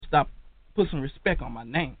Put some respect on my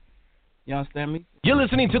name. You understand me? You're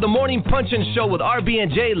listening to the Morning Punchin' Show with RB and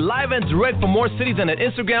J, live and direct from more cities than an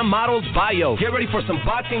Instagram model's bio. Get ready for some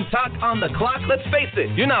boxing talk on the clock. Let's face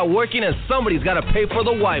it, you're not working and somebody's got to pay for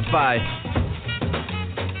the Wi-Fi.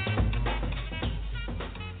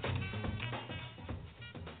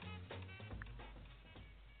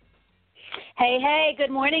 Hey,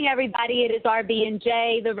 good morning, everybody. It is RB and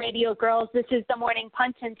J, the Radio Girls. This is the Morning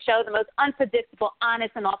Punchin' Show, the most unpredictable,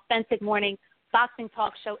 honest, and authentic morning boxing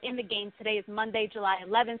talk show in the game. Today is Monday, July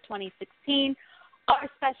 11th, 2016. Our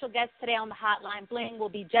special guests today on the Hotline Bling will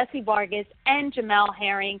be Jesse Vargas and Jamel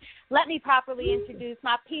Herring. Let me properly introduce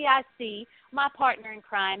my PIC, my partner in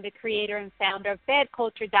crime, the creator and founder of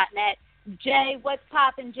BadCulture.net. Jay, what's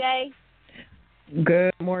poppin', Jay?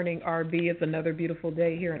 Good morning, RB. It's another beautiful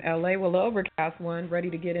day here in LA. Well, overcast one, ready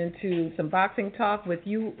to get into some boxing talk with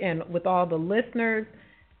you and with all the listeners.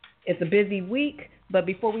 It's a busy week. But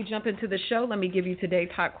before we jump into the show, let me give you today's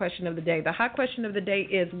hot question of the day. The hot question of the day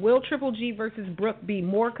is, will Triple G versus Brook be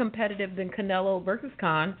more competitive than Canelo versus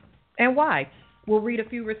Khan, and why? We'll read a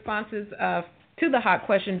few responses to the hot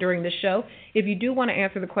question during the show. If you do want to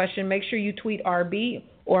answer the question, make sure you tweet RB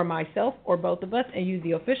or myself or both of us and use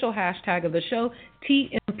the official hashtag of the show,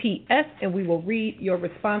 TMPS, and we will read your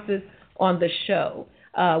responses on the show.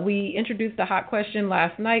 We introduced the hot question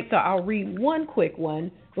last night, so I'll read one quick one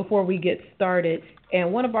before we get started.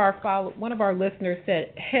 And one of our listeners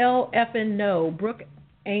said, "Hell effing no, Brook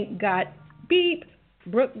ain't got beep.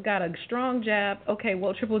 Brook got a strong jab. Okay,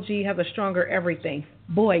 well, Triple G has a stronger everything.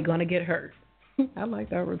 Boy, gonna get hurt." I like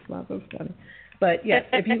that response. That's funny. But yes,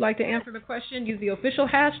 if you'd like to answer the question, use the official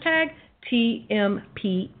hashtag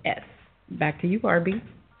TMPS. Back to you, RB.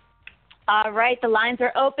 All right, the lines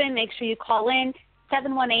are open. Make sure you call in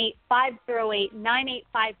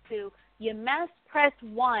 718-508-9852. You must press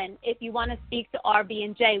 1 if you want to speak to RB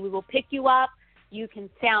and J. We will pick you up. You can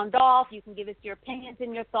sound off. You can give us your opinions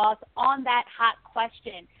and your thoughts on that hot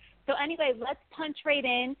question. So anyway, let's punch right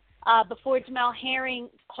in before Jamel Herring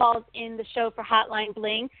calls in the show for Hotline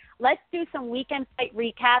Bling. Let's do some weekend fight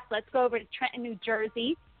recaps. Let's go over to Trenton, New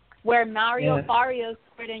Jersey, where Mario Barrios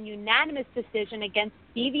scored a unanimous decision against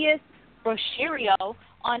Devious Rosario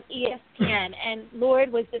on ESPN. And,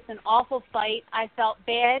 Lord, was this an awful fight. I felt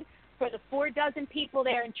bad for the 4 dozen people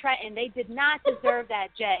there in Trenton. They did not deserve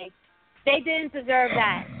that, Jay. They didn't deserve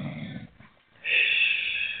that.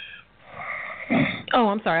 Oh,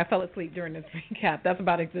 I'm sorry. I fell asleep during this recap. That's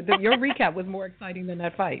about it. Your recap was more exciting than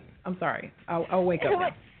that fight. I'm sorry. I'll wake up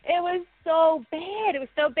now. It was so bad. It was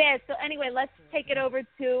so bad. So anyway, let's take it over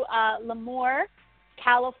to Lemoore,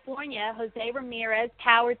 California. Jose Ramirez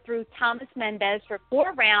powered through Thomas Mendez for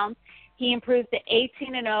 4 rounds. He improved to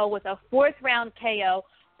 18-0 with a 4th-round KO.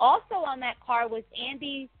 Also on that card was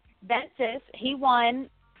Andy Vences. He won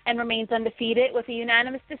and remains undefeated with a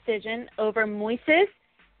unanimous decision over Moises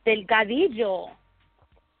Delgadillo.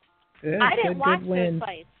 I didn't watch those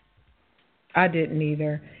fights. I didn't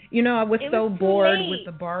either. You know, I was so bored with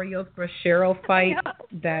the Barrios Bracero fight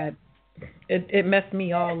that it messed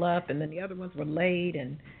me all up, and then the other ones were late,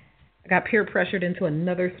 and I got peer pressured into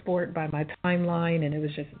another sport by my timeline, and it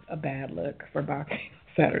was just a bad look for boxing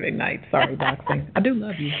Saturday night. Sorry, boxing. I do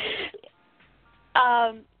love you.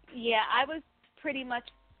 Yeah, I was pretty much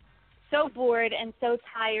so bored and so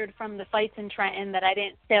tired from the fights in Trenton that I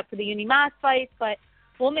didn't stay up for the Unimas fights, but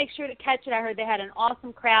we'll make sure to catch it. I heard they had an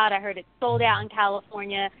awesome crowd. I heard it sold out in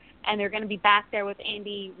California, and they're going to be back there with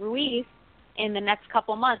Andy Ruiz in the next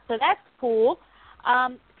couple months. So that's cool.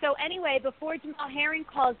 So anyway, before Jamel Herring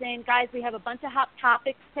calls in, guys, we have a bunch of hot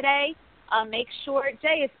topics today. Make sure,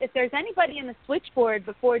 Jay, if there's anybody in the switchboard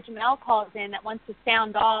before Jamel calls in that wants to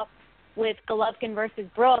sound off with Golovkin versus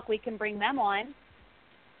Brook, we can bring them on.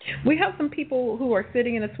 We have some people who are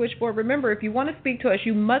sitting in the switchboard. Remember, if you want to speak to us,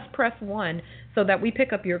 you must press 1 so that we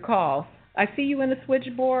pick up your call. I see you in the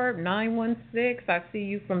switchboard, 916. I see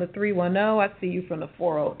you from the 310. I see you from the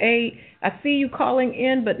 408. I see you calling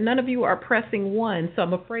in, but none of you are pressing 1, so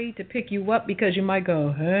I'm afraid to pick you up because you might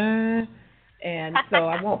go, huh? And so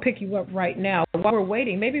I won't pick you up right now. While we're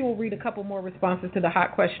waiting, maybe we'll read a couple more responses to the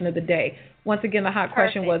hot question of the day. Once again, the hot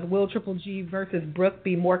question was, will Triple G versus Brook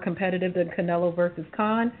be more competitive than Canelo versus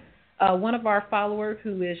Khan? One of our followers,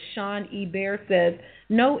 who is Sean E. Bear, says,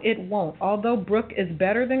 no, it won't. Although Brook is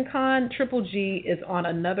better than Khan, Triple G is on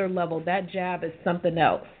another level. That jab is something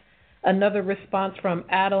else. Another response from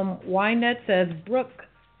Adam Wynette says, Brook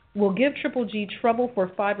will give Triple G trouble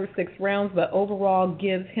for 5 or 6 rounds, but overall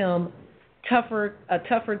gives him a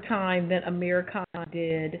tougher time than Amir Khan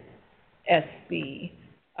did SC.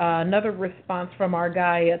 Another response from our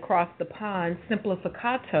guy across the pond,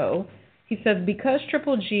 Simplificato. He says, because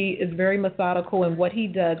Triple G is very methodical in what he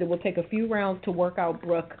does, it will take a few rounds to work out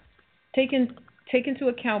Brooke. Take into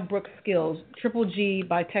account Brooke's skills. Triple G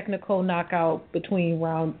by technical knockout between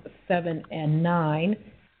rounds 7 and 9.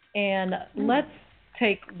 And let's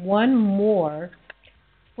take one more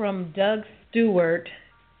from Doug Stewart,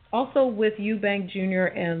 also with Eubank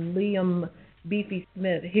Jr. and Liam Beefy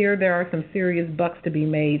Smith. Here there are some serious bucks to be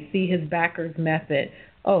made. See his backers method.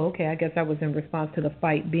 Oh, okay, I guess that was in response to the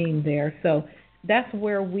fight being there. So that's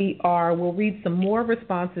where we are. We'll read some more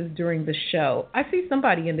responses during the show. I see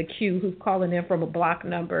somebody in the queue who's calling in from a block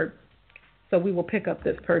number, so we will pick up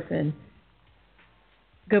this person.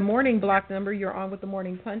 Good morning, block number. You're on with the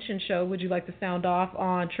Morning Punch-In Show. Would you like to sound off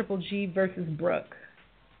on Triple G versus Brooke?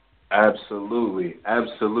 Absolutely.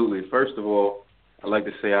 First of all, I'd like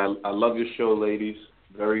to say I love your show, ladies.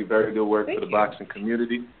 Very, very good work for the boxing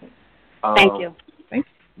community. Thank you.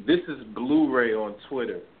 This is Blu-ray on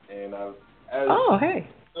Twitter, and as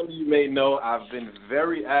some of you may know, I've been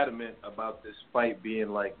very adamant about this fight being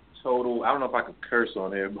like total. I don't know if I could curse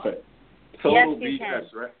on here, but total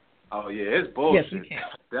BS, right? Oh yeah, it's bullshit. Yes, you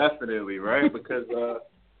can. Definitely, right? Because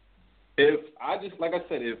if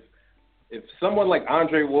someone like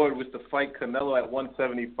Andre Ward was to fight Canelo at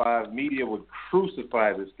 175, media would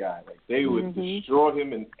crucify this guy. Like they would destroy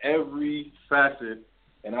him in every facet.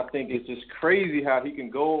 And I think it's just crazy how he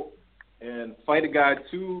can go and fight a guy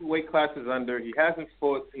 2 weight classes under. He hasn't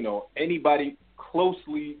fought, anybody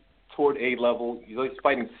closely toward A level. He's always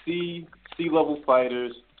fighting C level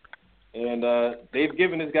fighters, and they've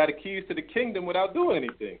given this guy the keys to the kingdom without doing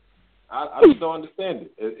anything. I just don't understand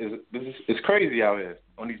it. It's crazy out here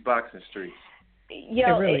on these boxing streets.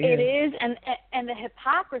 It is, and the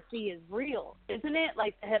hypocrisy is real, isn't it?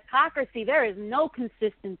 Like the hypocrisy, there is no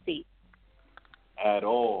consistency. At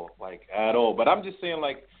all. But I'm just saying,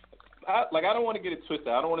 I don't want to get it twisted.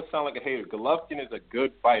 I don't want to sound like a hater. Golovkin is a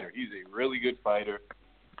good fighter. He's a really good fighter.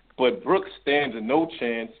 But Brooks stands a no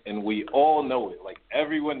chance, and we all know it. Like,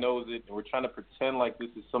 everyone knows it, and we're trying to pretend like this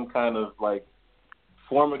is some kind of,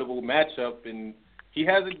 formidable matchup, and he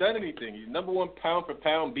hasn't done anything. He's number 1 pound for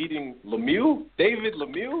pound, beating Lemieux, David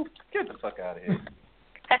Lemieux. Get the fuck out of here.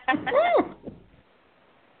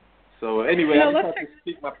 So, anyway, I just have to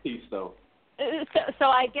speak my piece, though. So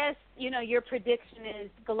I guess, your prediction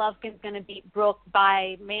is Golovkin's going to beat Brooke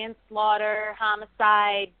by manslaughter,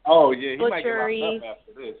 homicide, oh, yeah, he butchery. Might get locked up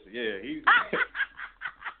after this. Yeah, he's...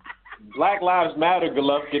 Black Lives Matter,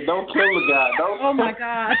 Golovkin. Don't kill the guy. Oh, my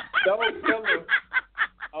God. Don't kill him.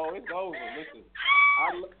 Oh, it's over. Listen,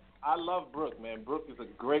 I love Brooke, man. Brooke is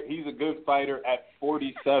he's a good fighter at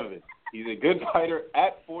 47. He's a good fighter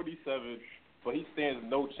at 47, but he stands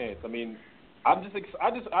no chance. I mean, I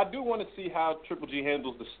do want to see how Triple G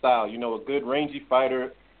handles the style. A good rangy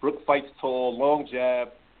fighter. Brooke fights tall, long jab.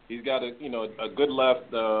 He's got a good left.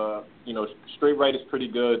 Straight right is pretty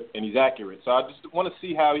good, and he's accurate. So I just want to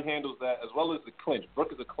see how he handles that, as well as the clinch.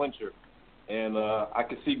 Brooke is a clincher, and I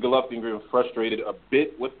can see Golovkin getting frustrated a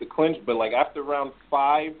bit with the clinch. But after round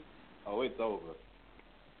 5, it's over.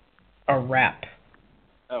 A wrap.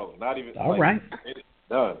 Oh, not even. All right. It's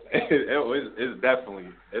done.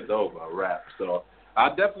 It's over. A wrap. So I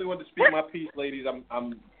definitely want to speak my piece, ladies. I'm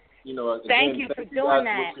thank you for doing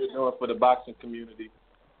that. What you're doing for the boxing community.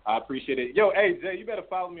 I appreciate it. Yo, hey, Jay, you better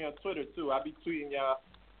follow me on Twitter, too. I'll be tweeting y'all.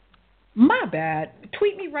 My bad.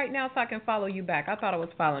 Tweet me right now so I can follow you back. I thought I was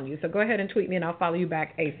following you. So go ahead and tweet me, and I'll follow you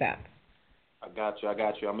back ASAP. I got you. I'm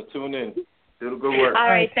going to tune in. Do the good work. All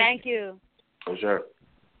right, thank you. For sure.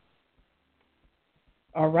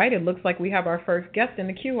 All right, it looks like we have our first guest in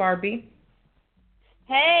the queue, RB.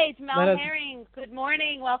 Hey, it's Mel Herring. Good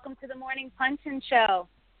morning. Welcome to the Morning Punch-In Show.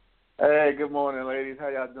 Hey, good morning, ladies. How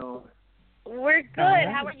y'all doing? We're good. Right.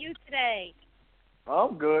 How are you today?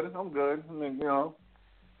 I'm good. I mean,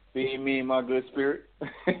 being me in my good spirit.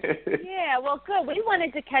 Yeah, well, good. We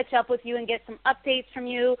wanted to catch up with you and get some updates from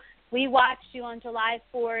you. We watched you on July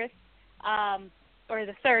 4th, or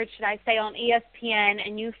the 3rd, should I say, on ESPN,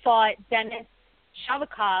 and you fought Denis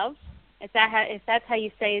Shafikov, if that's how you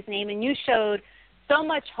say his name, and you showed so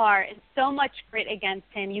much heart and so much grit against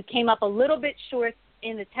him. You came up a little bit short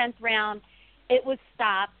in the 10th round. It was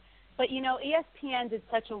stopped. But, ESPN did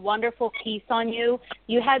such a wonderful piece on you.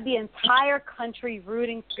 You had the entire country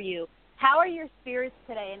rooting for you. How are your spirits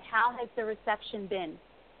today, and how has the reception been?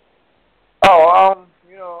 I'm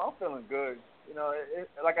feeling good.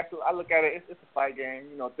 Like I look at it, it's a fight game.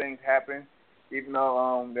 Things happen, even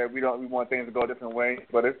though that we want things to go a different way.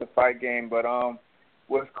 But it's a fight game. But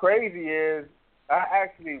what's crazy is I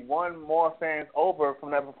actually won more fans over from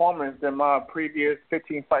that performance than my previous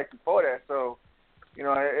 15 fights before that. So you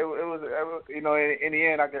know, it was you know, in the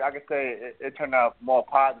end, I could say it turned out more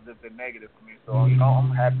positive than negative for me. So, you know,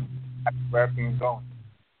 I'm happy where everything's going.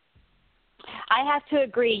 I have to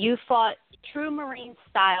agree. You fought true Marine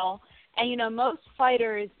style, and you know, most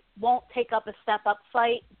fighters won't take up a step-up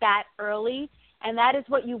fight that early, and that is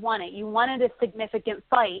what you wanted. You wanted a significant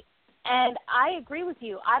fight, and I agree with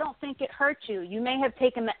you. I don't think it hurt you. You may have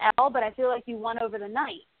taken the L, but I feel like you won over the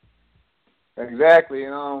night. Exactly,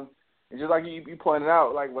 and just like you pointed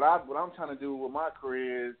out, like what I'm trying to do with my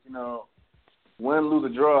career is, you know, win, lose,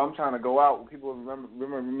 or draw. I'm trying to go out. People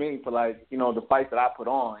remember me for, like, you know, the fights that I put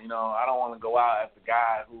on. You know, I don't want to go out as the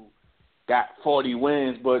guy who got 40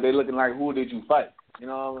 wins, but they looking like, who did you fight? You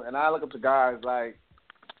know, and I look up to guys like,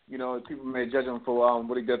 you know, people may judge him for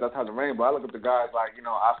what he does outside the ring, but I look up to guys like, you know,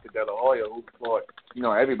 Oscar De La Hoya, who fought, you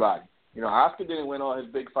know, everybody. You know, Oscar didn't win all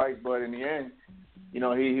his big fights, but in the end, you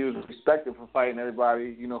know, he was respected for fighting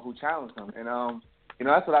everybody, you know, who challenged him. And, you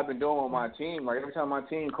know, that's what I've been doing with my team. Like, every time my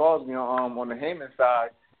team calls me on the Heyman side,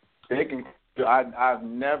 they can. I've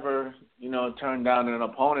never, you know, turned down an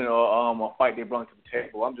opponent or a fight they brought to the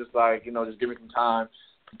table. I'm just like, you know, just give me some time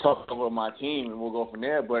to talk over my team, and we'll go from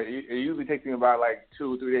there. But it usually takes me about, like,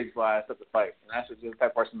 2 or 3 days before I accept the fight. And that's just the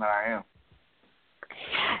type of person that I am.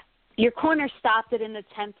 Your corner stopped it in the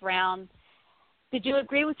 10th round. Did you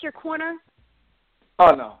agree with your corner?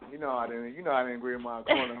 Oh, no. You know I didn't agree with my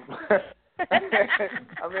corner. I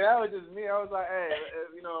mean, that was just me. I was like, hey,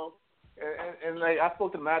 you know, and like, I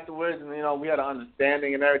spoke to them afterwards, and, you know, we had an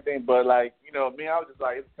understanding and everything. But, like, you know, me, I was just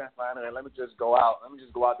like, it's a 10th round, and let me just go out. Let me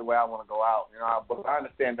just go out the way I want to go out. You know, but I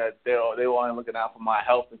understand that they were only looking out for my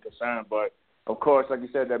health and concern. But, of course, like you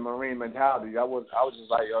said, that Marine mentality, I was just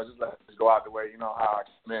like, yo, just let me go out the way, you know, how I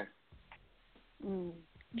came in.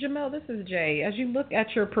 Jamel, this is Jay. As you look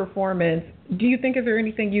at your performance, do you think, is there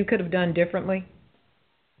anything you could have done differently?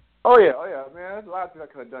 Oh yeah, man. There's a lot of things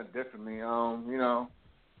I could have done differently. You know,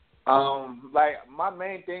 like my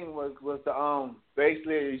main thing was to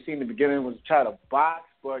basically, you see in the beginning, was try to box,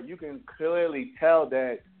 but you can clearly tell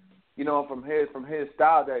that, you know, from his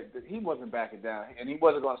style that he wasn't backing down and he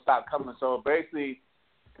wasn't going to stop coming. So basically,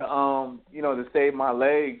 you know, to save my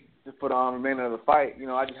legs for the remainder of the fight, you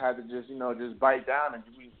know, I just had to just bite down and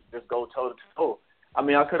just go toe to toe. I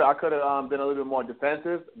mean, I could have been a little bit more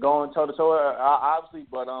defensive, going toe to toe, obviously,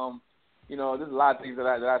 but you know, there's a lot of things that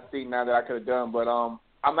I see now that I could have done. But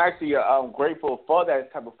I'm actually grateful for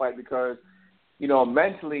that type of fight because, you know,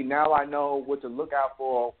 mentally now I know what to look out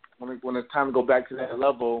for when it's time to go back to that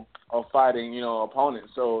level of fighting, you know,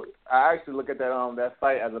 opponents. So I actually look at that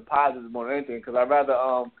fight as a positive more than anything because I'd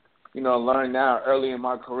rather you know, learn now early in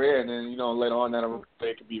my career and then, you know, later on that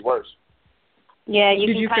it could be worse. Yeah,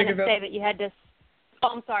 you can kind of say that you had to. Oh,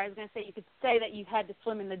 I'm sorry. I was going to say you could say that you had to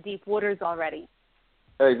swim in the deep waters already.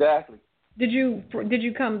 Exactly. Did you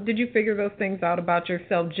figure those things out about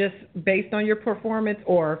yourself just based on your performance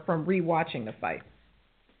or from rewatching the fight?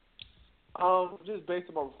 Just based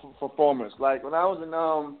on performance. Like when I was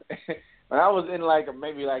in like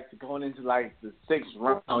maybe like going into like the 6th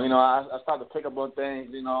round, you know, I started to pick up on things,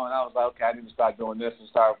 you know, and I was like, okay, I need to start doing this and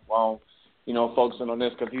start, you know, focusing on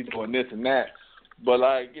this because he's doing this and that. But,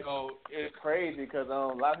 like, you know, it's crazy because a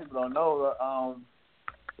lot of people don't know.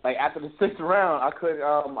 Like, after the 6th round,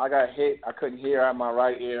 I got hit. I couldn't hear out my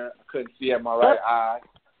right ear. I couldn't see out my right eye.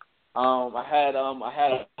 I had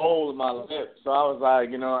a hole in my lip. So I was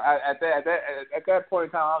like, you know, at that point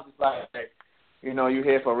in time, I was just like, hey, you know, you're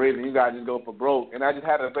here for a reason. You got to just go for broke. And I just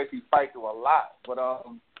had to basically fight through a lot. But,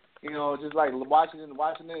 you know, just, like, watching it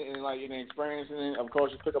and, like, you know, experiencing it, of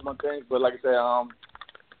course, you pick up on things. But, like I said,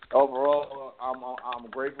 overall, I'm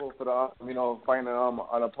grateful for the you know, fighting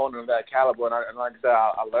an opponent of that caliber, and like I said,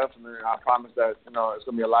 I learned from it, and I promise that, you know, it's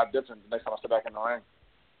gonna be a lot different the next time I step back in the ring.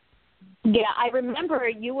 Yeah, I remember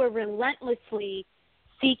you were relentlessly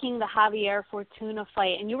seeking the Javier Fortuna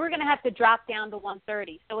fight, and you were gonna have to drop down to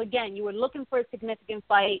 130. So again, you were looking for a significant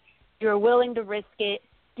fight. You were willing to risk it.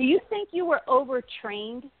 Do you think you were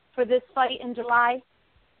overtrained for this fight in July?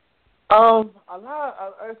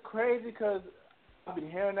 It's crazy because I've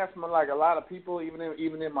been hearing that from like a lot of people,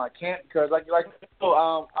 even in my camp, because like I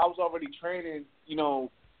was already training, you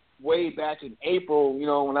know, way back in April, you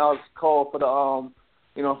know, when I was called for the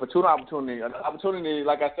you know, Fortuna opportunity, an opportunity,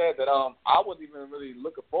 like I said, that I wasn't even really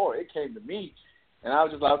looking for. It came to me, and I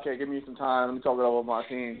was just like, okay, give me some time, let me talk it over with my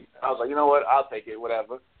team. I was like, you know what, I'll take it,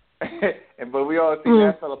 whatever. But we all think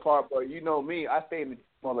that fell apart. But you know me, I stayed in the gym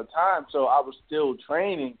all the time, so I was still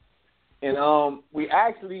training. And we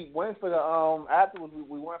actually went for the afterwards.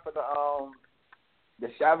 We went for the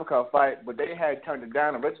Shavakov fight, but they had turned it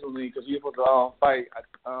down originally because we were supposed to fight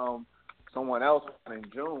someone else in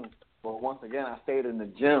June. But once again, I stayed in the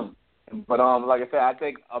gym. But like I said, I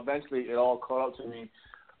think eventually it all caught up to me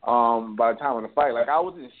by the time of the fight. Like, I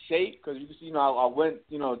was in shape because, I went,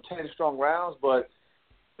 10 strong rounds, but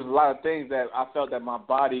there's a lot of things that I felt that my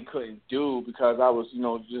body couldn't do because I was,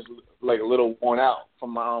 just like a little worn out from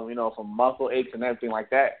my, from muscle aches and everything like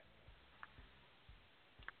that.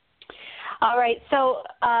 All right. So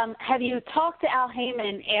have you talked to Al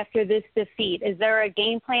Haymon after this defeat? Is there a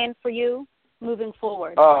game plan for you moving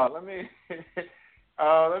forward? Let me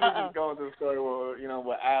just go into the story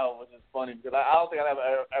with Al, which is funny because I don't think I've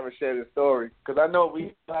ever shared this story because I know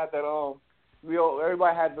we had that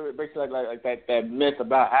everybody had basically like that myth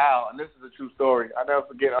about Al, and this is a true story. I never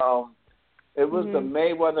forget. It was the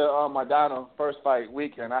Mayweather Maidana first fight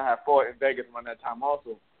weekend. I had fought in Vegas around that time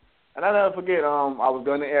also, and I never forget. I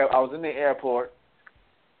was in the airport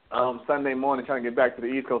Sunday morning trying to get back to the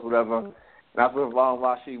East Coast, whatever. And I was with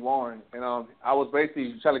Rasheed Warren, and I was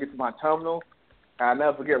basically trying to get to my terminal. And I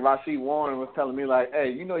never forget Rasheed Warren was telling me like,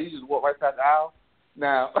 "Hey, you just walk right past Al."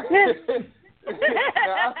 Now. I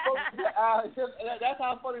spoke to Al. That's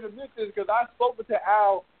how funny the myth is because I spoke to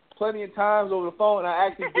Al plenty of times over the phone. And I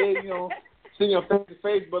actually did, see him face to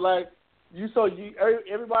face. But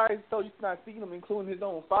everybody so used to not seeing him, including his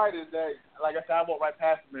own fighters, that like I said, I walked right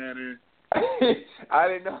past him, man, and I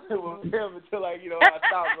didn't know it was him until I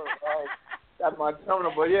stopped at my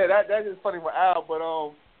terminal. But yeah, that is funny with Al. But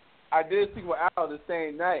I did speak with Al the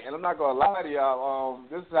same night, and I'm not gonna lie to y'all.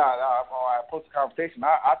 This is how I approached the conversation.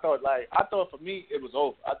 I thought for me it was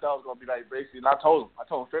over. I thought it was gonna be like basically, and I told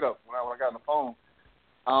him straight up when I got on the phone,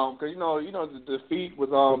 because the defeat was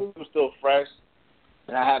it was still fresh,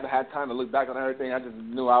 and I haven't had time to look back on everything. I just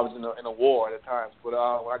knew I was in a war at the time. But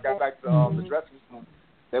when I got back to the dressing room,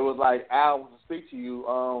 they was like, Al wants to speak to you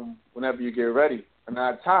whenever you get ready. And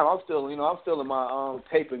at the time, I'm still in my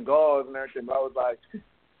tape and gauze and everything. But I was like,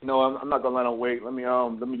 I'm not gonna let him wait. Let me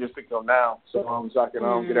just speak to him now, so I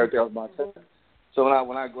can get everything off my chest. So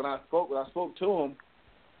when I spoke to him,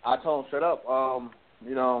 I told him straight up, I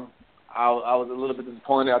was a little bit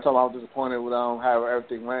disappointed. I told him I was disappointed with how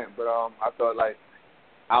everything went, but I thought like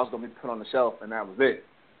I was gonna be put on the shelf, and that was it.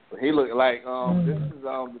 But he looked like this is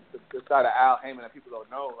the side of Al Haymon that people don't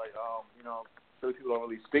know, like really people don't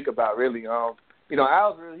really speak about really. Al's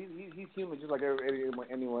really he's human just like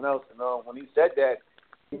anyone else, and when he said that.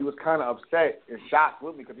 He was kind of upset and shocked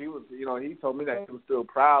with me because he was, he told me that he was still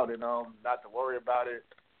proud and not to worry about it,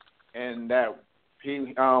 and that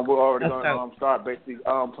we're already going to start basically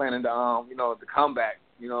planning the comeback,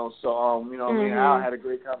 So me and Al had a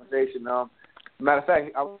great conversation. Matter of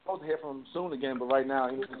fact, I was supposed to hear from him soon again, but right now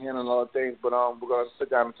he's handling a lot of things. But we're going to sit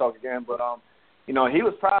down and talk again. But he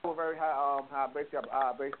was proud of very how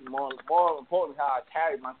basically more importantly how I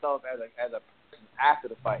carried myself as a person after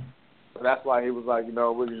the fight. So that's why he was like,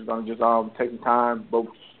 we're just going to take some time, but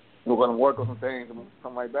we're going to work on some things and we'll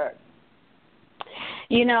come right back.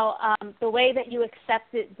 The way that you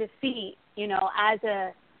accepted defeat, as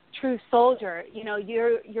a true soldier,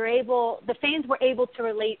 you're able, the fans were able to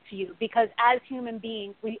relate to you because as human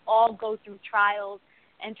beings, we all go through trials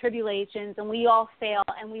and tribulations and we all fail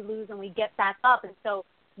and we lose and we get back up. And so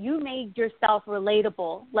you made yourself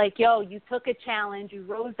relatable. Like, you took a challenge, you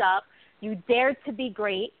rose up, you dared to be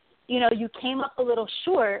great. You came up a little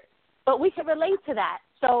short, but we can relate to that.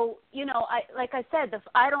 So,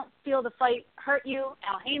 I don't feel the fight hurt you.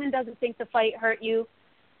 Al Haymon doesn't think the fight hurt you.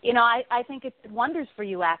 I think it did wonders for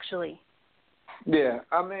you, actually. Yeah,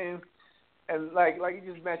 I mean, and like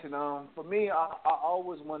you just mentioned, for me, I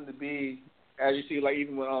always wanted to be, as you see, like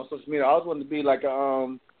even with social media, I always wanted to be like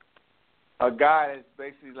a guy that's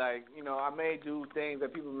basically like, I may do things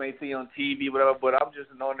that people may see on TV, whatever, but I'm just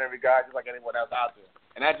an ordinary guy just like anyone else out there.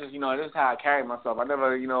 And that's just, this is how I carry myself. I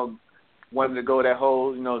never, wanted to go that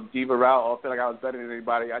whole, diva route or feel like I was better than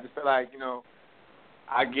anybody. I just feel like,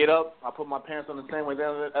 I get up, I put my pants on the same way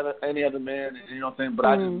as any other man, and, but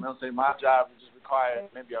I just say my job is just require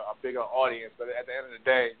maybe a bigger audience. But at the end of the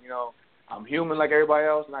day, I'm human like everybody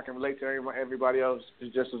else, and I can relate to everybody else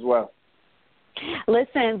just as well.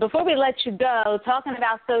 Listen, before we let you go, talking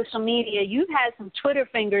about social media, you've had some Twitter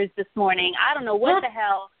fingers this morning. I don't know what the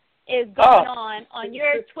hell is going on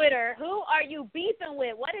your Twitter. Who are you beefing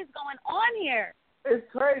with? What is going on here? It's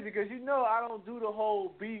crazy because I don't do the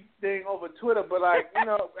whole beef thing over Twitter, but like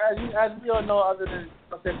as we all know, other than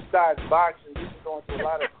besides boxing, we've been going through a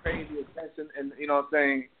lot of crazy attention, and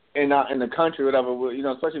in the country, whatever,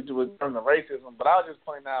 especially with terms of racism. But I was just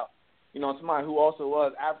pointing out, somebody who also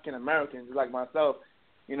was African American, just like myself,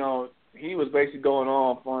 he was basically going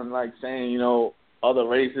on like saying, other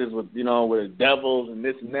races with the devils and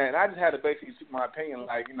this and that. And I just had to basically speak my opinion,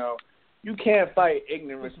 like, you can't fight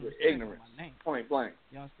ignorance with ignorance, point blank.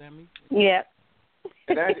 You understand me? Yeah.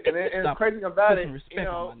 And the crazy thing about it, respect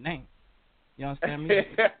on my name. You understand me?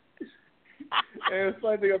 And the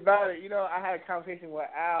funny thing about it, I had a conversation with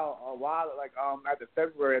Al a while, after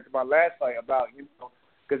February, after my last fight, about,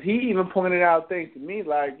 because he even pointed out things to me,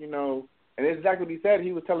 like, and it's exactly what he said.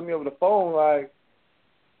 He was telling me over the phone, like,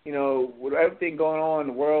 with everything going on in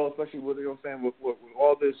the world, especially with, with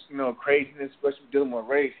all this, craziness, especially dealing with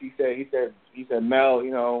race, he said,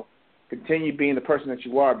 Mel, continue being the person that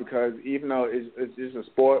you are, because even though it's just a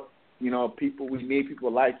sport, we need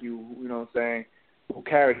people like you, who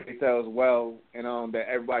carry themselves well, and that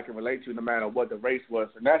everybody can relate to no matter what the race was.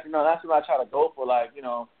 And that's what I try to go for, like,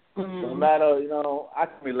 no matter, I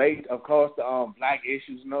can relate, of course, to black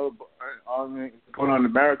issues, going on in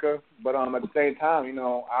America, but at the same time,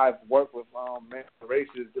 I've worked with many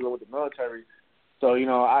races dealing with the military. So,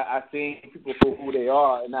 I see people for who they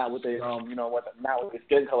are and not what they, not what their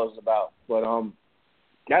skin color is about. But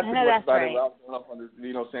that's pretty much about it. What I was going off on this,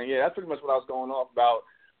 yeah, that's pretty much what I was going off about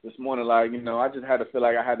this morning. Like, I just had to feel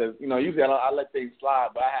like I had to, usually I let things slide,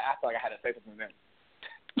 but I feel like I had to say something then.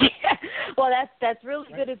 Yeah, well, that's really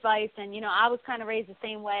good advice. And, I was kind of raised the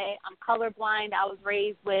same way. I'm colorblind. I was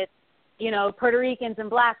raised with, Puerto Ricans and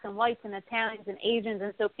blacks and whites and Italians and Asians.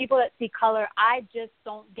 And so people that see color, I just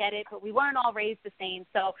don't get it. But we weren't all raised the same.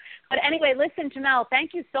 So, but anyway, listen, Jamel,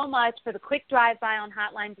 thank you so much for the quick drive-by on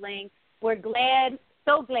Hotline Bling. We're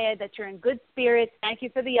so glad that you're in good spirits. Thank you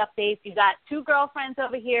for the updates. You got 2 girlfriends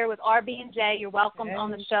over here with RB and J. You're welcome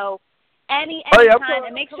on the show anytime.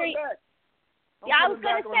 And make sure I was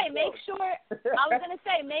going to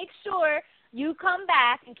say, make sure you come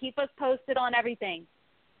back and keep us posted on everything.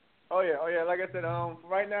 Oh yeah. Like I said,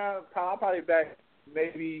 right now, I'll probably be back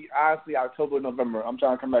maybe, honestly, October, November. I'm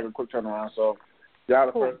trying to come back with a quick turnaround, so y'all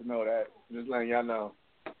the first to know that. Just letting y'all know.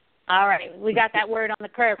 All right. We got that word on the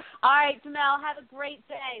curb. All right, Jamel, have a great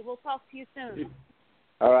day. We'll talk to you soon.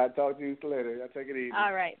 All right. Talk to you later. Y'all take it easy.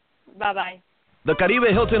 All right. Bye-bye. The Caribe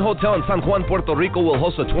Hilton Hotel in San Juan, Puerto Rico will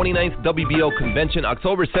host the 29th WBO convention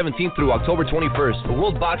October 17th through October 21st. The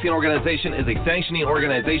World Boxing Organization is a sanctioning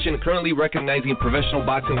organization currently recognizing professional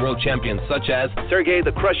boxing world champions such as Sergey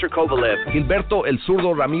the Crusher Kovalev, Gilberto El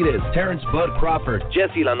Zurdo Ramirez, Terrence Bud Crawford,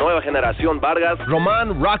 Jesse La Nueva Generación Vargas,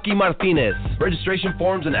 Roman Rocky Martinez. Registration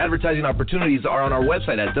forms and advertising opportunities are on our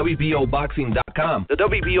website at WBOboxing.com. The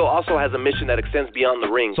WBO also has a mission that extends beyond the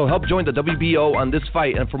ring, so help join the WBO on this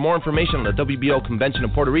fight. And for more information on the WBO convention in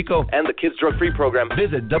Puerto Rico and the Kids Drug Free program,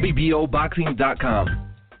 visit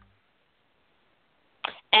WBOboxing.com.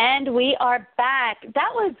 And we are back.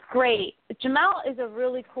 That was great. Jamel is a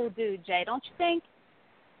really cool dude, Jay, don't you think?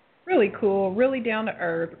 Really cool, really down to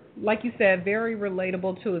earth. Like you said, very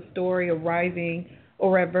relatable to a story of rising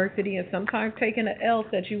or adversity, and sometimes taking an L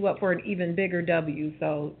sets you up for an even bigger W.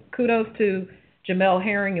 So kudos to Jamel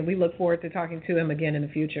Herring, and we look forward to talking to him again in the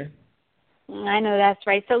future. I know that's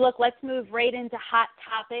right. So, look, let's move right into hot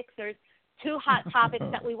topics. There's 2 hot topics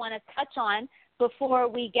that we want to touch on before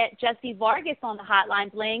we get Jesse Vargas on the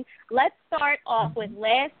Hotline Bling. Let's start off with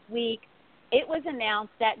last week. It was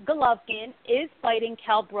announced that Golovkin is fighting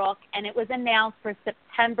Kell Brook, and it was announced for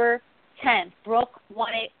September 10th. Brook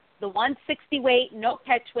won it, the 160 weight, no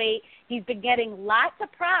catch weight. He's been getting lots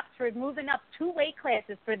of props for moving up 2 weight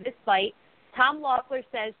classes for this fight. Tom Loeffler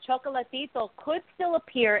says Chocolatito could still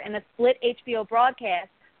appear in a split HBO broadcast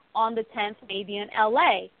on the 10th, maybe in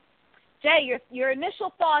L.A. Jay, your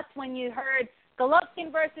initial thoughts when you heard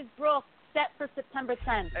Golovkin versus Brook set for September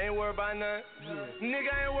 10th? Ain't worried about nothing.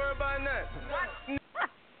 Nigga ain't worried about nothing.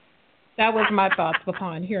 That was my thoughts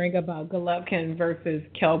upon hearing about Golovkin versus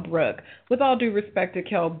Kell Brook. With all due respect to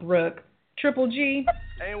Kell Brook, Triple G.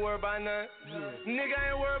 Ain't worried about nothing. Nigga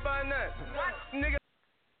ain't worried about nothing. Nigga.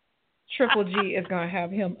 Triple G is going to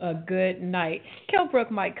have him a good night. Kell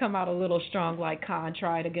Brook might come out a little strong like Khan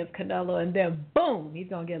tried against Canelo, and then, boom, he's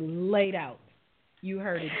going to get laid out. You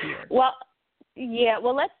heard it here. Well, yeah,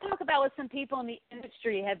 let's talk about what some people in the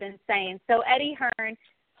industry have been saying. So Eddie Hearn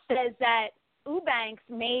says that Eubanks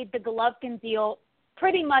made the Golovkin deal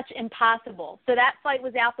pretty much impossible. So that fight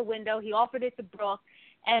was out the window. He offered it to Brook,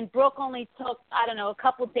 and Brook only took, a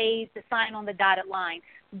couple days to sign on the dotted line.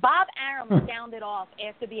 Bob Arum sounded off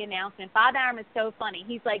after the announcement. Bob Arum is so funny.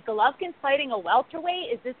 He's like, Golovkin's fighting a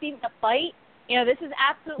welterweight? Is this even a fight? This is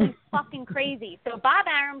absolutely fucking crazy. So Bob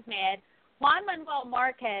Arum's mad. Juan Manuel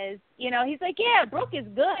Marquez, he's like, yeah, Brook is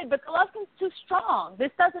good, but Golovkin's too strong.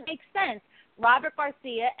 This doesn't make sense. Robert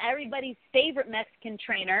Garcia, everybody's favorite Mexican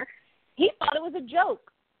trainer, he thought it was a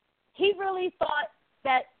joke. He really thought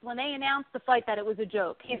that when they announced the fight that it was a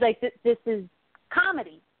joke. He's like, this is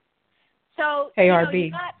comedy. So, hey, RB.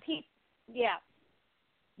 Yeah.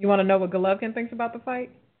 You want to know what Golovkin thinks about the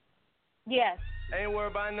fight? Yes. Ain't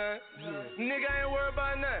worried about nothing. Yeah. Nigga ain't worried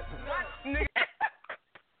about nothing. Nigga.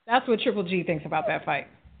 That's what Triple G thinks about that fight.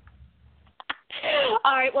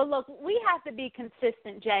 All right. Well, look, we have to be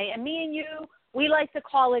consistent, Jay. And me and you, we like to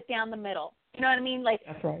call it down the middle. You know what I mean? Like,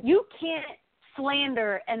 that's right. You can't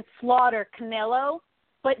slander and slaughter Canelo,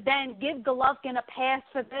 but then give Golovkin a pass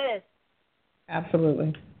for this.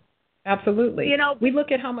 Absolutely. Absolutely. You know, we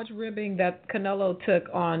look at how much ribbing that Canelo took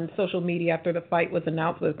on social media after the fight was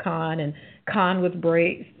announced with Khan, and Khan was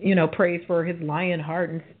praised for his lion heart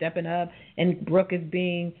and stepping up, and Brook is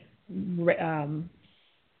being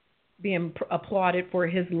applauded for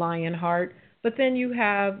his lion heart. But then you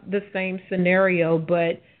have the same scenario,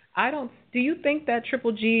 but do you think that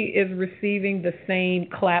Triple G is receiving the same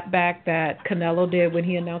clapback that Canelo did when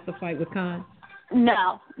he announced the fight with Khan?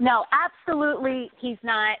 No, absolutely he's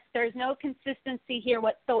not. There's no consistency here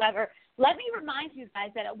whatsoever. Let me remind you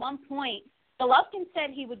guys that at one point, Golovkin said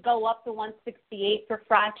he would go up to 168 for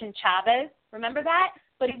Froch and Chavez. Remember that?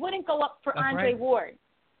 But he wouldn't go up for Andre Ward.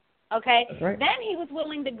 Okay? That's right. Then he was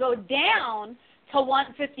willing to go down to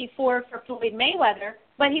 154 for Floyd Mayweather,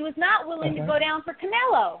 but he was not willing to go down for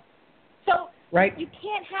Canelo. So you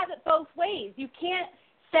can't have it both ways. You can't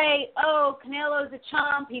say, oh, Canelo's a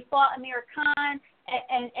chump, he fought Amir Khan,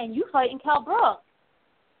 and you fighting Kell Brook.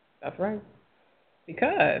 That's right.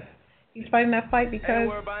 Because he's fighting that fight because ain't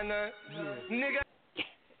worried about nothing. Nigga.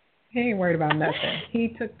 He ain't worried about nothing.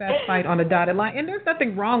 He took that fight on a dotted line, and there's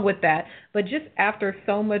nothing wrong with that. But just after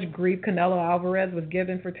so much grief Canelo Alvarez was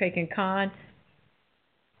given for taking Khan,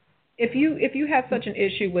 if you have such an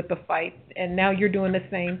issue with the fight and now you're doing the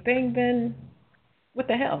same thing, then what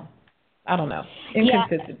the hell? I don't know.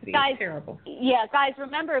 Inconsistency. Guys, terrible. Yeah, guys,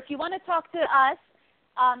 remember, if you want to talk to us,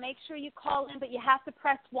 make sure you call in, but you have to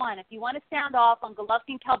press 1. If you want to sound off on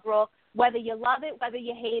Golovkin Kell Brook, whether you love it, whether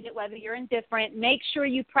you hate it, whether you're indifferent, make sure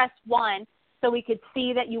you press 1 so we could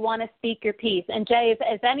see that you want to speak your piece. And, Jay,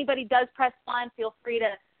 if anybody does press 1, feel free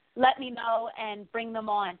to let me know and bring them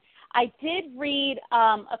on. I did read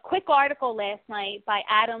a quick article last night by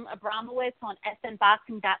Adam Abramowitz on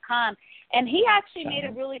snboxing.com, and he actually made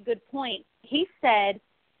a really good point. He said,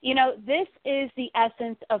 this is the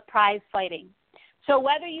essence of prize fighting. So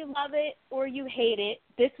whether you love it or you hate it,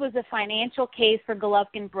 this was a financial case for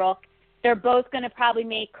Golovkin Brook. They're both going to probably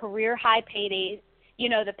make career-high paydays.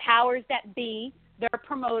 The powers that be, their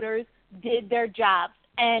promoters, did their jobs,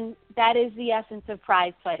 and that is the essence of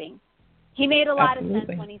prize fighting. He made a lot of sense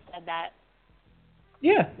when he said that.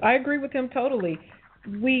 Yeah, I agree with him totally.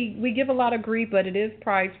 We give a lot of grief, but it is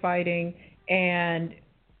prize fighting, and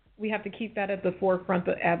we have to keep that at the forefront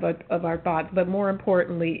of our thoughts. But more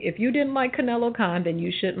importantly, if you didn't like Canelo Khan, then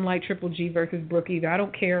you shouldn't like Triple G versus Brook either. I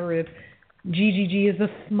don't care if GGG is a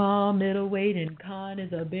small middleweight and Khan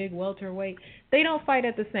is a big welterweight. They don't fight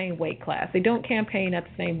at the same weight class. They don't campaign at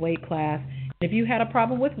the same weight class. If you had a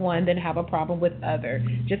problem with one, then have a problem with other.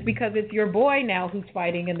 Just because it's your boy now who's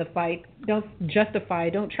fighting in the fight, don't justify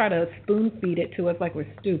it. Don't try to spoon feed it to us like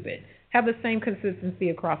we're stupid. Have the same consistency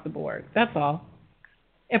across the board. That's all.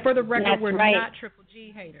 And for the record, we're not Triple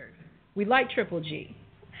G haters. We like Triple G.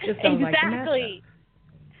 Just don't like the matchup.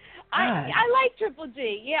 I like Triple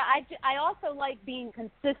G. Yeah, I also like being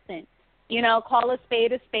consistent. Call a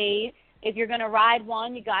spade a spade. If you're going to ride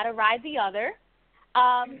one, you got to ride the other.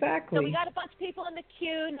 Exactly. So we got a bunch of people in the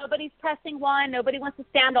queue. Nobody's pressing 1. Nobody wants to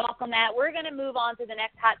stand off on that. We're going to move on to the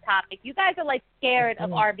next hot topic. You guys are scared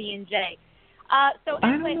of RB and J. So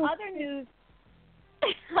anyway, other news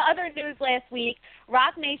last week,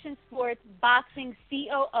 Rock Nation Sports boxing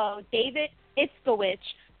COO David Itzkowicz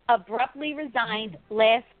abruptly resigned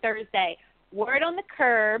last Thursday. Word on the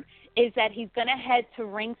curb is that he's going to head to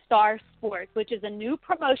Ringstar Sports, which is a new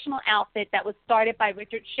promotional outfit that was started by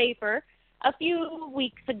Richard Schaefer a few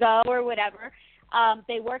weeks ago or whatever.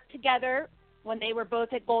 They worked together when they were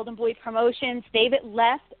both at Golden Boy Promotions. David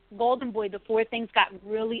left Golden Boy before things got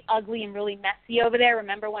really ugly and really messy over there.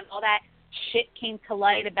 Remember when all that shit came to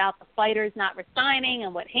light about the fighters not resigning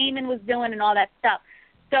and what Heyman was doing and all that stuff?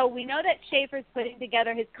 So we know that Schaefer's putting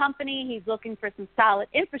together his company. He's looking for some solid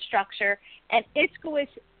infrastructure. And Itzkowicz,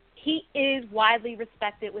 he is widely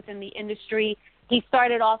respected within the industry. He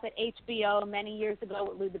started off at HBO many years ago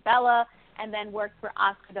with Lou DiBella, and then worked for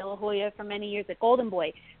Oscar De La Hoya for many years at Golden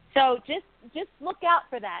Boy. So just look out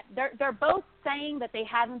for that. They're both saying that they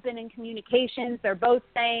haven't been in communications. They're both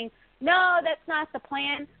saying, no, that's not the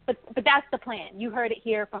plan, but that's the plan. You heard it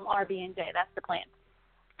here from RB and J. That's the plan.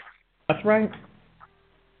 That's right.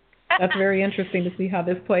 That's very interesting to see how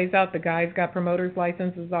this plays out. The guy's got promoters'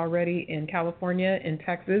 licenses already in California, in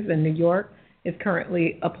Texas, in New York, is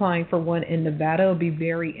currently applying for one in Nevada. It'll be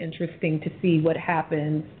very interesting to see what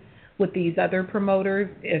happens with these other promoters,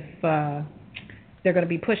 if they're going to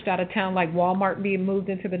be pushed out of town like Walmart being moved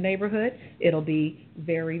into the neighborhood. It'll be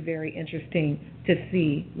very, very interesting to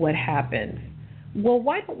see what happens. Well,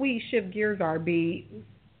 why don't we shift gears, RB?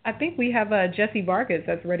 I think we have Jesse Vargas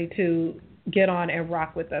that's ready to get on and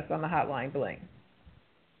rock with us on the Hotline Bling.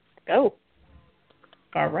 Go.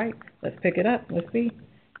 All right, let's pick it up. Let's see.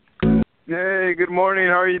 Hey, good morning.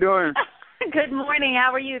 How are you doing? Good morning.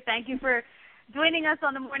 How are you? Thank you for joining us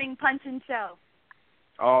on the Morning Punchin' Show.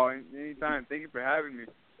 Oh, anytime. Thank you for having me.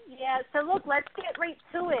 Yeah, so look, let's get right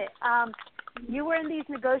to it. You were in these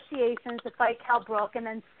negotiations to fight Kell Brook, and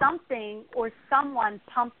then something or someone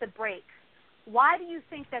pumped the brakes. Why do you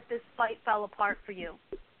think that this fight fell apart for you?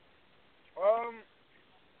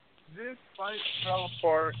 This fight fell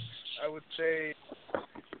apart, I would say.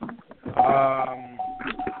 I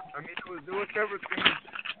mean, there was several things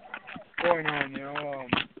going on, you know.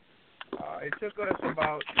 It took us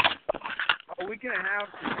about a week and a half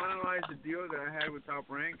to finalize the deal that I had with Top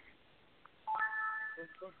Rank.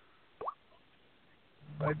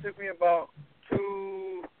 It took me about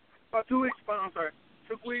 2 weeks. I'm sorry.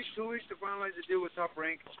 Took 2 weeks to finalize the deal with Top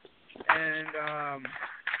Rank, and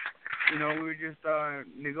you know, we were just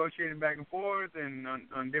negotiating back and forth and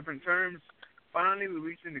on different terms. Finally, we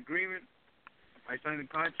reached an agreement. I signed a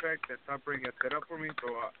contract that Top Rank had set up for me, so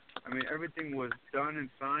I mean, everything was done and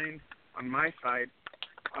signed on my side.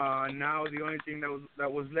 Now the only thing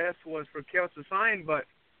that was left was for Kell to sign, but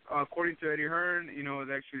according to Eddie Hearn, you know,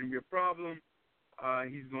 that shouldn't be a problem.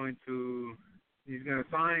 He's gonna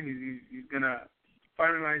sign. He's gonna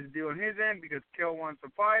finalize the deal on his end because Kell wants to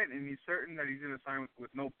fight, and he's certain that he's gonna sign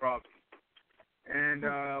with no problem. And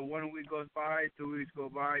 1 week goes by, 2 weeks go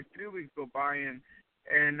by, 3 weeks go by, and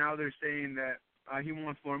now they're saying that he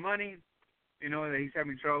wants more money. You know, that he's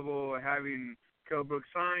having trouble having Kell Brook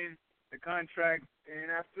sign the contract.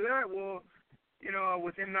 And after that, well, you know,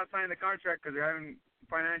 with him not signing the contract because they're having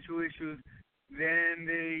financial issues, then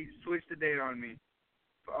they switched the date on me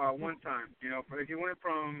one time. You know, he went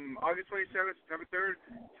from August 27th, September 3rd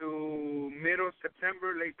to middle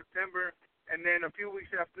September, late September. And then a few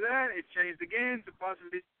weeks after that, it changed again to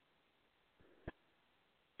possibly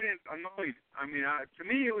annoyed. I mean, to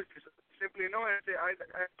me, it was just simply annoying. I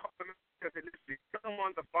called them and said, listen, if they don't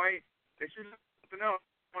want the fight, they should do something else.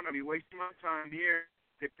 I don't want to be wasting my time here.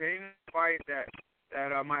 They're paying a fight that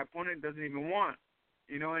my opponent doesn't even want.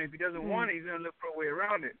 You know, and if he doesn't want it, he's going to look for a way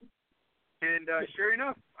around it. And sure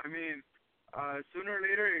enough, I mean, sooner or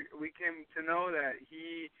later, we came to know that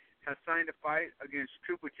he has signed a fight against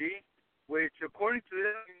Triple G, which, according to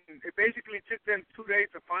them, it basically took them 2 days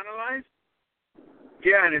to finalize.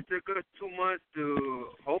 Yeah, and it took us 2 months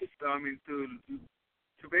to host. I mean, to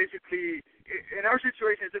basically, in our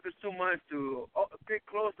situation, it took us 2 months to get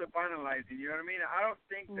close to finalizing. You know what I mean? I don't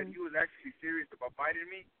think that he was actually serious about fighting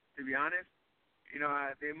me, to be honest. You know,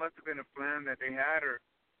 there must have been a plan that they had, or,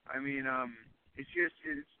 I mean, it's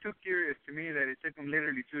too curious to me that it took them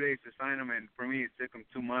literally 2 days to sign them, and for me, it took them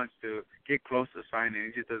 2 months to get close to signing.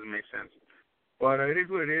 It just doesn't make sense. But it is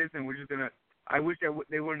what it is, and we're just gonna. I wish that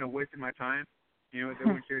they wouldn't have wasted my time. You know, if they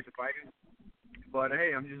weren't serious about fighting. But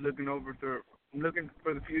hey, I'm just looking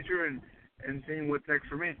for the future and seeing what's next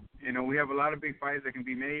for me. You know, we have a lot of big fights that can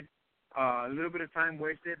be made. A little bit of time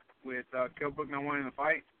wasted with Kell Brook not wanting to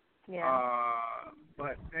fight. Yeah.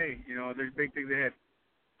 But hey, you know, there's big things ahead.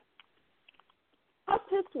 How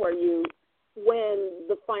pissed were you when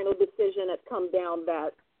the final decision had come down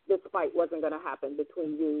that this fight wasn't going to happen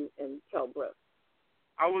between you and Kell Brook?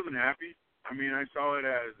 I wasn't happy. I mean, I saw it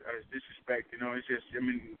as disrespect. You know, it's just, I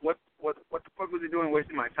mean, what the fuck was he doing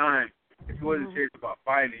wasting my time if he wasn't serious about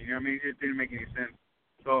fighting? You know what I mean? It just didn't make any sense.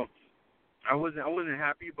 So I wasn't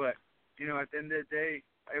happy, but, you know, at the end of the day,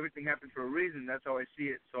 everything happens for a reason. That's how I see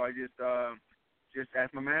it. So I just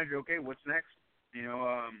asked my manager, okay, what's next? You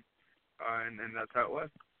know, and that's how it was.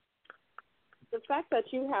 The fact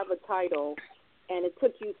that you have a title and it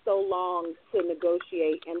took you so long to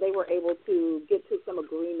negotiate, and they were able to get to some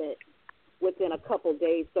agreement within a couple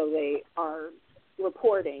days, so they are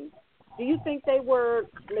reporting. Do you think they were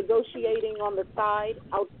negotiating on the side,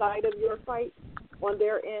 outside of your fight, on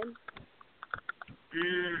their end?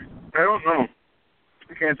 I don't know.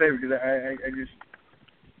 I can't say because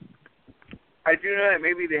I do know that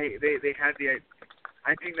maybe they had the.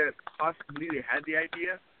 I think that possibly they had the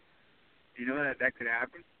idea. You know, that could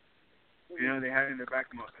happen. You know, they had it in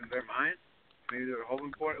their mind. Maybe they were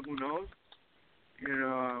hoping for it. Who knows? You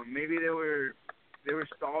know, maybe they were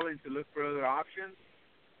stalling to look for other options.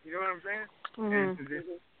 You know what I'm saying?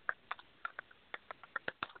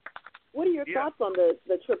 What are your thoughts on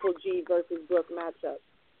the Triple G versus Brook matchup?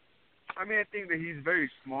 I mean, I think that he's very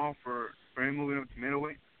small for him moving up to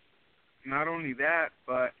middleweight. Not only that,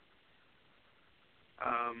 but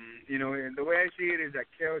you know, the way I see it is that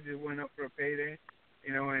Kel just went up for a payday,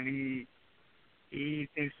 you know, and he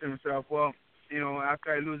thinks to himself, well, you know,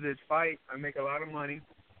 after I lose this fight, I make a lot of money,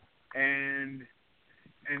 and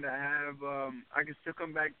I have I can still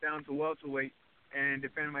come back down to welterweight and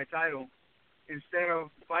defend my title instead of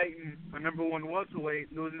fighting a number one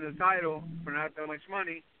welterweight, losing the title for not that much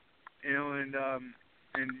money, you know, and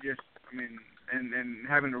just, I mean, and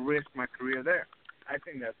having to risk my career there. I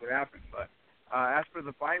think that's what happened. But as for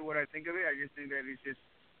the fight, what I think of it, I just think that it's just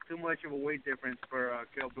too much of a weight difference for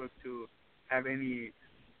Kell Brook to have any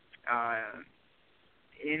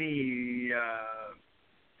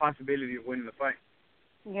possibility of winning the fight.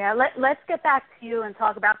 Yeah, let's get back to you and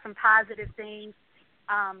talk about some positive things.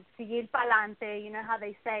 Seguir pa'lante, you know how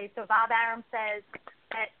they say. So Bob Arum says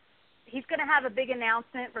that he's going to have a big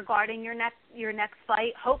announcement regarding your next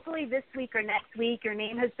fight. Hopefully this week or next week. Your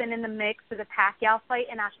name has been in the mix for the Pacquiao fight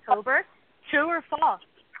in October. True or false?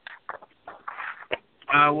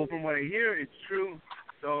 Well, from what I hear, it's true.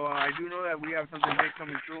 So I do know that we have something big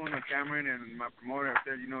coming through. And Cameron and my promoter have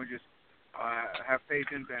said, you know, just have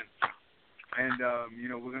patience and you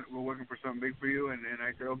know, we're working for something big for you. And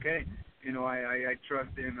I said, okay. You know, I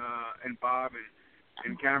trust in Bob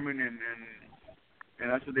and Cameron and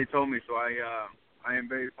that's what they told me. So I am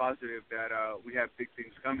very positive that we have big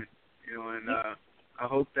things coming. You know, and I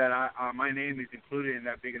hope that my name is included in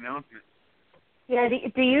that big announcement. Yeah.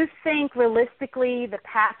 Do you think realistically the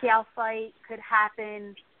Pacquiao fight could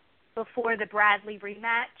happen before the Bradley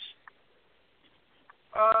rematch?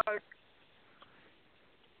 I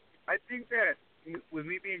think that with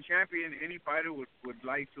me being champion, any fighter would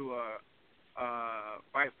like to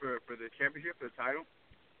fight for the championship, for the title.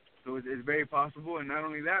 So it's very possible, and not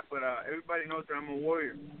only that, but everybody knows that I'm a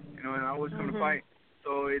warrior, you know, and I always come to fight.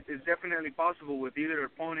 So it's definitely possible with either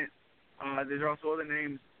opponent. There's also other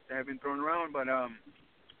names that have been thrown around, but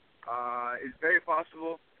it's very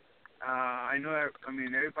possible. I know that, I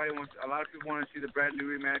mean, a lot of people want to see the Bradley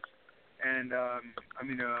rematch, and I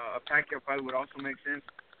mean, a Pacquiao fight would also make sense.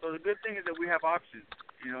 So the good thing is that we have options.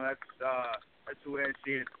 You know, that's the way I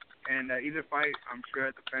see it. And either fight, I'm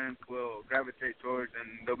sure the fans will gravitate towards,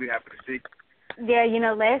 and they'll be happy to see. Yeah, you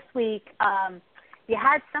know, last week you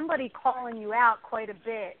had somebody calling you out quite a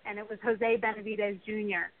bit, and it was Jose Benavidez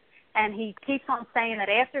Jr., and he keeps on saying that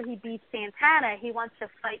after he beats Santana, he wants to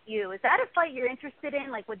fight you. Is that a fight you're interested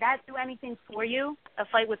in? Like, would that do anything for you, a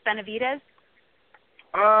fight with Benavidez?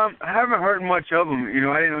 I haven't heard much of him. You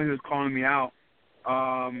know, I didn't know he was calling me out.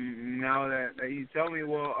 Now that you tell me,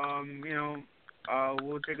 well, you know,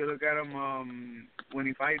 we'll take a look at him when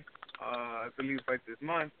he fights. I believe he fights this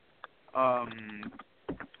month.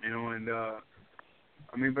 You know, and I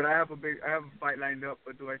mean, but I have a fight lined up.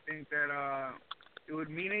 But do I think that it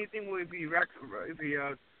would mean anything if he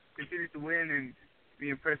continues to win and he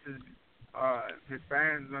impresses his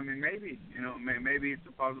fans? I mean, maybe. You know, maybe it's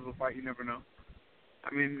a possible fight. You never know. I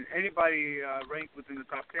mean, anybody ranked within the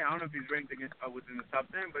top 10. I don't know if he's ranked within the top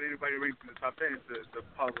 10, but anybody ranked in the top 10 is a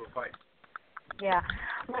possible fight. Yeah.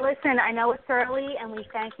 Well, listen, I know it's early, and we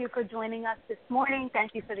thank you for joining us this morning.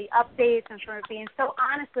 Thank you for the updates and for being so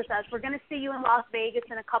honest with us. We're going to see you in Las Vegas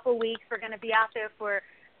in a couple weeks. We're going to be out there for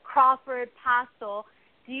Crawford Postol.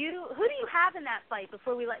 Who do you have in that fight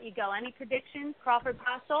before we let you go? Any predictions, Crawford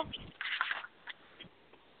Postol?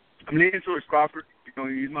 I'm leaning towards Crawford. You know,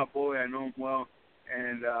 he's my boy. I know him well.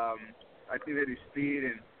 And I think that his speed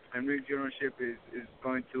and ring generalship is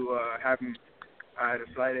going to have him at a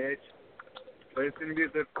slight edge. But it's going to be a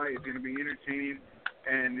good fight. It's going to be entertaining,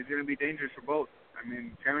 and it's going to be dangerous for both. I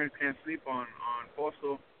mean, Cameron can't sleep on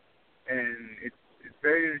Postol, and it's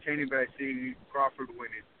very entertaining, but I see Crawford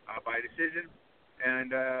winning by decision.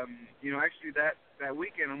 And, you know, actually that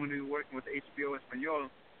weekend I'm going to be working with HBO Espanol,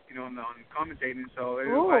 you know, on commentating. So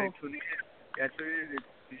everybody tune in. Yeah, tune in.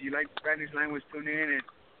 If you like Spanish language, tune in,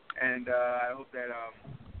 and I hope that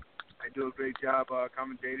I do a great job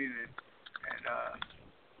commentating and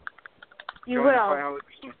you will.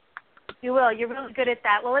 You will. You're really good at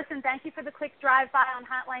that. Well, listen, thank you for the quick drive-by on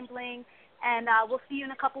Hotline Bling, and we'll see you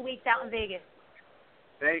in a couple weeks out in Vegas.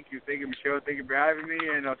 Thank you. Thank you, Michelle. Thank you for having me,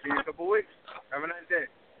 and I'll see you in a couple weeks. Have a nice day.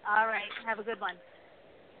 All right. Have a good one.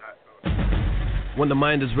 When the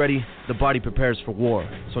mind is ready, the body prepares for war.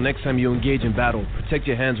 So next time you engage in battle, protect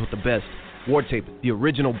your hands with the best. War Tape, the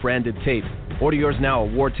original branded tape. Order yours now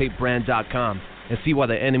at wartapebrand.com and see why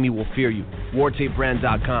the enemy will fear you.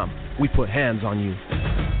 wartapebrand.com. We put hands on you.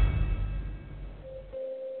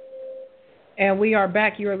 And we are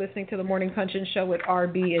back. You are listening to the Morning Punch-In Show with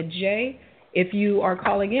RB and J. If you are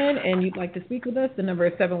calling in and you'd like to speak with us, the number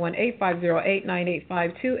is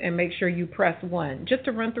 718-508-9852, and make sure you press 1. Just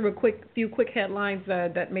to run through a few quick headlines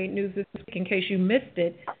that made news this week in case you missed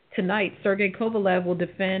it. Tonight, Sergey Kovalev will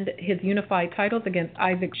defend his unified titles against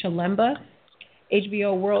Isaac Chilemba.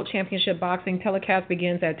 HBO World Championship Boxing telecast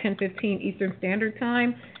begins at 10:15 Eastern Standard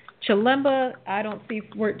Time. Chilemba, I don't see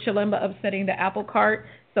Chilemba upsetting the apple cart.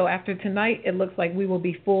 So after tonight, it looks like we will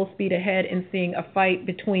be full speed ahead in seeing a fight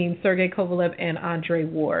between Sergey Kovalev and Andre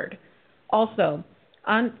Ward. Also,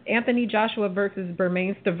 Anthony Joshua versus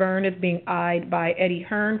Bermane Stiverne is being eyed by Eddie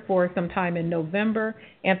Hearn for some time in November.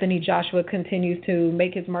 Anthony Joshua continues to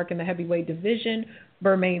make his mark in the heavyweight division.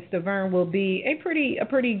 Bermane Stiverne will be a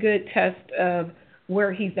pretty good test of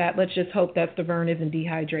where he's at. Let's just hope that Stiverne isn't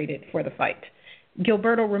dehydrated for the fight.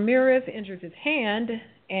 Gilberto Ramirez injures his hand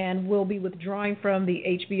and will be withdrawing from the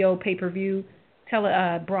HBO pay-per-view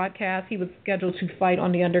broadcast. He was scheduled to fight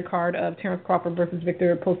on the undercard of Terence Crawford versus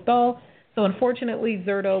Victor Postol. So unfortunately,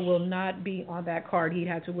 Zurdo will not be on that card. He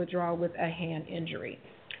had to withdraw with a hand injury.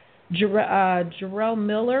 Jarrell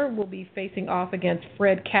Miller will be facing off against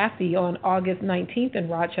Fred Cassie on August 19th in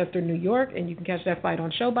Rochester, New York, and you can catch that fight on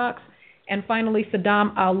ShowBox. And finally,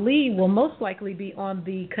 Saddam Ali will most likely be on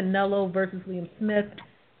the Canelo versus Liam Smith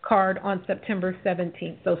card on September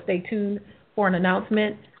 17th. So stay tuned for an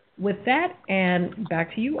announcement with that. And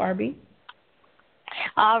back to you, RB.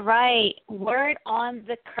 All right. Word on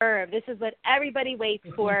the curb. This is what everybody waits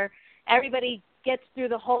for. Everybody gets through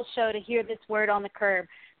the whole show to hear this word on the curb.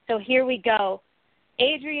 So here we go.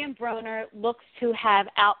 Adrian Broner looks to have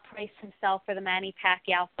outpriced himself for the Manny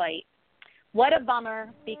Pacquiao fight. What a bummer,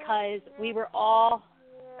 because we were all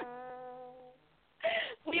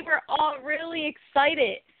really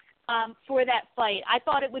excited for that fight. I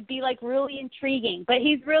thought it would be really intriguing, but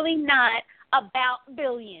he's really not about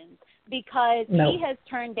billions, because he has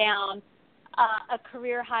turned down a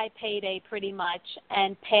career high payday pretty much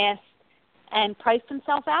and priced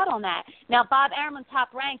himself out on that. Now, Bob Arum on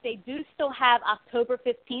Top Rank, they do still have October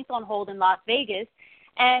 15th on hold in Las Vegas.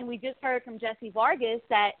 And we just heard from Jesse Vargas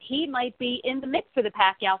that he might be in the mix for the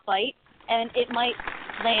Pacquiao fight, and it might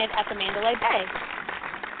land at the Mandalay Bay.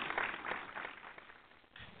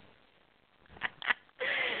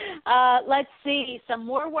 Let's see, some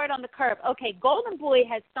more word on the curb. Okay, Golden Boy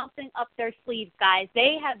has something up their sleeves, guys.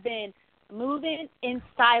 They have been moving in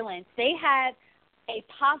silence. They have a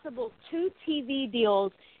possible 2 TV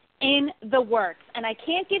deals in the works, and I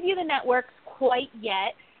can't give you the networks quite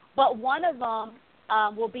yet, but one of them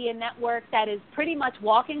will be a network that is pretty much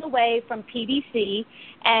walking away from PBC,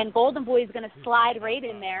 and Golden Boy is going to slide right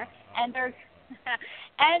in there, and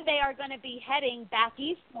they are going to be heading back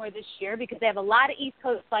east more this year because they have a lot of East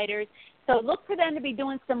Coast fighters. So look for them to be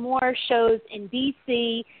doing some more shows in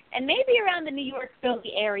D.C. and maybe around the New York,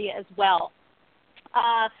 Philly area as well.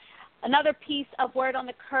 Another piece of word on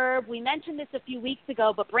the curb, we mentioned this a few weeks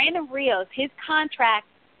ago, but Brandon Rios, his contract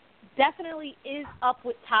definitely is up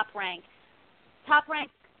with Top Rank. Top Rank,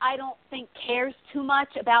 I don't think, cares too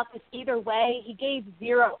much about this either way. He gave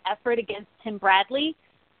zero effort against Tim Bradley.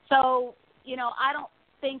 So, I don't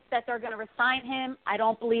think that they're going to resign him. I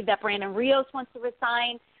don't believe that Brandon Rios wants to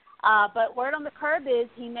resign. But word on the curb is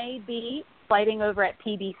he may be fighting over at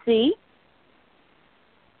PBC.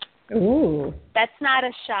 Ooh. That's not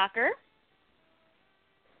a shocker.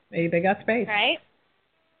 Maybe they got space. Right?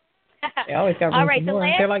 They always got room for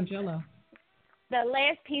more. They're like Jell-O. The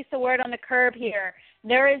last piece of word on the curb here,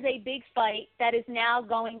 there is a big fight that is now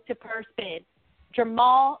going to purse bid.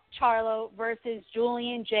 Jamal Charlo versus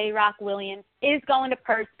Julian J. Rock Williams is going to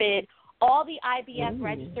purse bid. All the IBF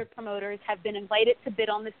registered promoters have been invited to bid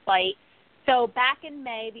on this fight. So back in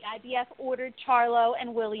May, the IBF ordered Charlo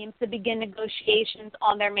and Williams to begin negotiations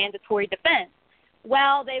on their mandatory defense.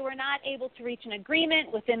 Well, they were not able to reach an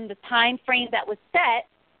agreement within the time frame that was set.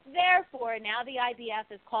 Therefore, now the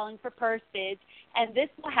IBF is calling for purse bids, and this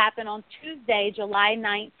will happen on Tuesday, July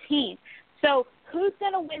 19th. So who's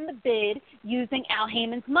going to win the bid using Al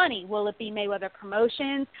Heyman's money? Will it be Mayweather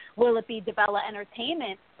Promotions? Will it be DeBella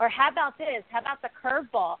Entertainment? Or how about this? How about the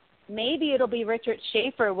curveball? Maybe it'll be Richard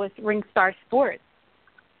Schaefer with Ringstar Sports.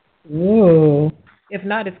 Ooh. If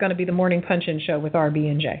not, it's going to be the Morning Punch-In Show with RB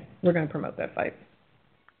and J. We're going to promote that fight.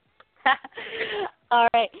 All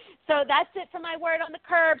right. So that's it for my word on the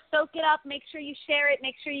curb. Soak it up. Make sure you share it.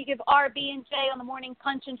 Make sure you give RB and J on the Morning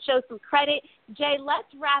Punch-In Show some credit. Jay, let's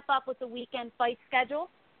wrap up with the weekend fight schedule.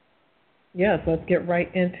 Yes, let's get right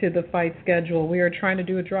into the fight schedule. We are trying to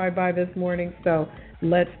do a drive-by this morning, so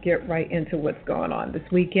let's get right into what's going on this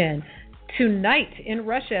weekend. Tonight in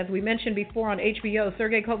Russia, as we mentioned before on HBO,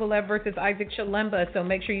 Sergey Kovalev versus Isaac Chilemba. So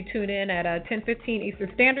make sure you tune in at 10:15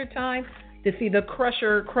 Eastern Standard Time to see the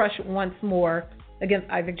Crusher crush once more against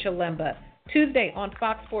Isaac Chilemba. Tuesday on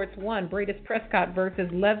Fox Sports 1, Bradis Prescott versus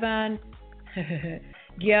Levan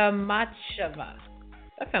Gyamacheva.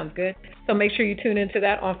 That sounds good. So make sure you tune into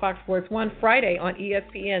that on Fox Sports 1. Friday on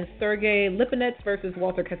ESPN, Sergey Lipinets versus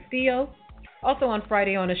Walter Castillo. Also on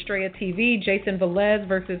Friday on Estrella TV, Jason Velez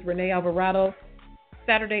versus Rene Alvarado.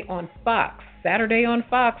 Saturday on Fox,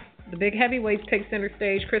 the big heavyweights take center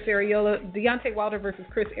stage. Chris Arreola, Deontay Wilder versus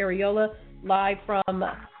Chris Arreola, live from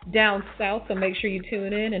down south. So make sure you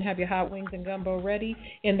tune in and have your hot wings and gumbo ready.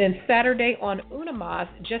 And then Saturday on Unimas,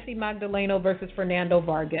 Jesse Magdaleno versus Fernando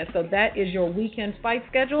Vargas. So that is your weekend fight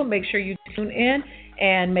schedule. Make sure you tune in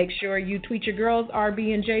and make sure you tweet your girls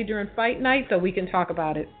RB and J during fight night so we can talk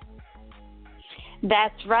about it.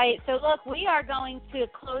 That's right. So, look, we are going to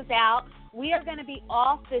close out. We are going to be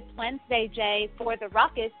off this Wednesday, Jay, for the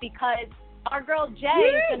Ruckus because our girl Jay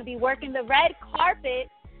is going to be working the red carpet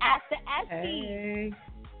at the ESPYs. Hey.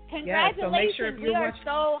 Congratulations. Yeah, so make sure if we are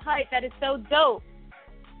so hyped. That is so dope.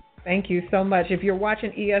 Thank you so much. If you're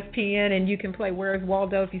watching ESPN and you can play Where's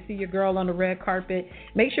Waldo, if you see your girl on the red carpet,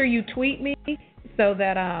 make sure you tweet me so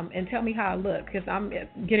that and tell me how I look because I'm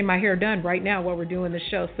getting my hair done right now while we're doing the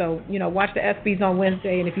show. So, watch the ESPYs on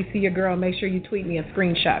Wednesday, and if you see your girl, make sure you tweet me and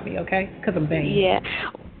screenshot me, okay? Because I'm banging. Yeah.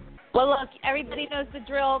 Well, look, everybody knows the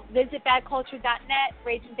drill. Visit badculture.net,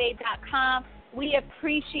 ragingbabe.com. We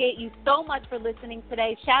appreciate you so much for listening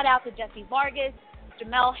today. Shout out to Jesse Vargas,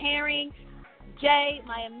 Jamel Herring, Jay,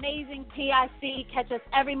 my amazing PIC. Catch us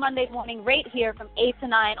every Monday morning right here from 8 to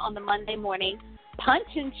 9 on the Monday Morning Punch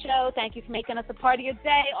and Show. Thank you for making us a part of your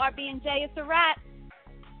day. RB and J, it's a wrap.